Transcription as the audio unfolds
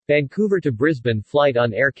Vancouver to Brisbane flight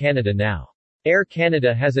on Air Canada now. Air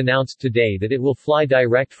Canada has announced today that it will fly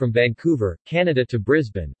direct from Vancouver, Canada to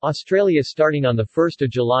Brisbane, Australia starting on 1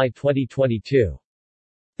 July 2022.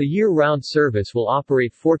 The year-round service will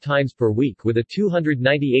operate 4 times per week with a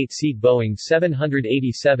 298-seat Boeing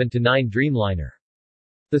 787-9 Dreamliner.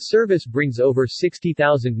 The service brings over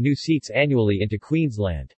 60,000 new seats annually into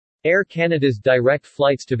Queensland. Air Canada's direct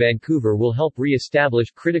flights to Vancouver will help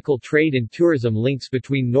re-establish critical trade and tourism links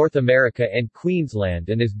between North America and Queensland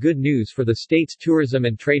and is good news for the state's tourism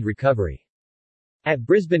and trade recovery. At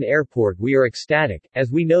Brisbane Airport we are ecstatic,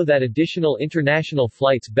 as we know that additional international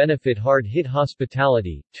flights benefit hard-hit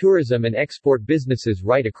hospitality, tourism and export businesses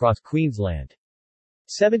right across Queensland.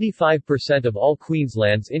 75% of all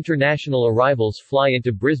Queensland's international arrivals fly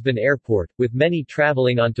into Brisbane Airport, with many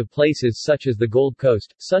travelling on to places such as the Gold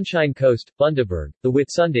Coast, Sunshine Coast, Bundaberg, the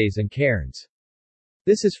Whitsundays and Cairns.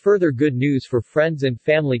 This is further good news for friends and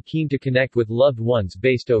family keen to connect with loved ones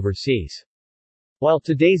based overseas. While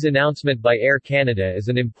today's announcement by Air Canada is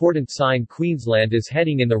an important sign Queensland is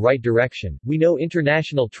heading in the right direction, we know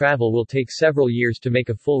international travel will take several years to make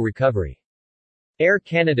a full recovery. Air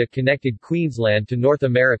Canada connected Queensland to North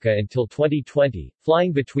America until 2020,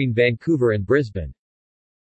 flying between Vancouver and Brisbane.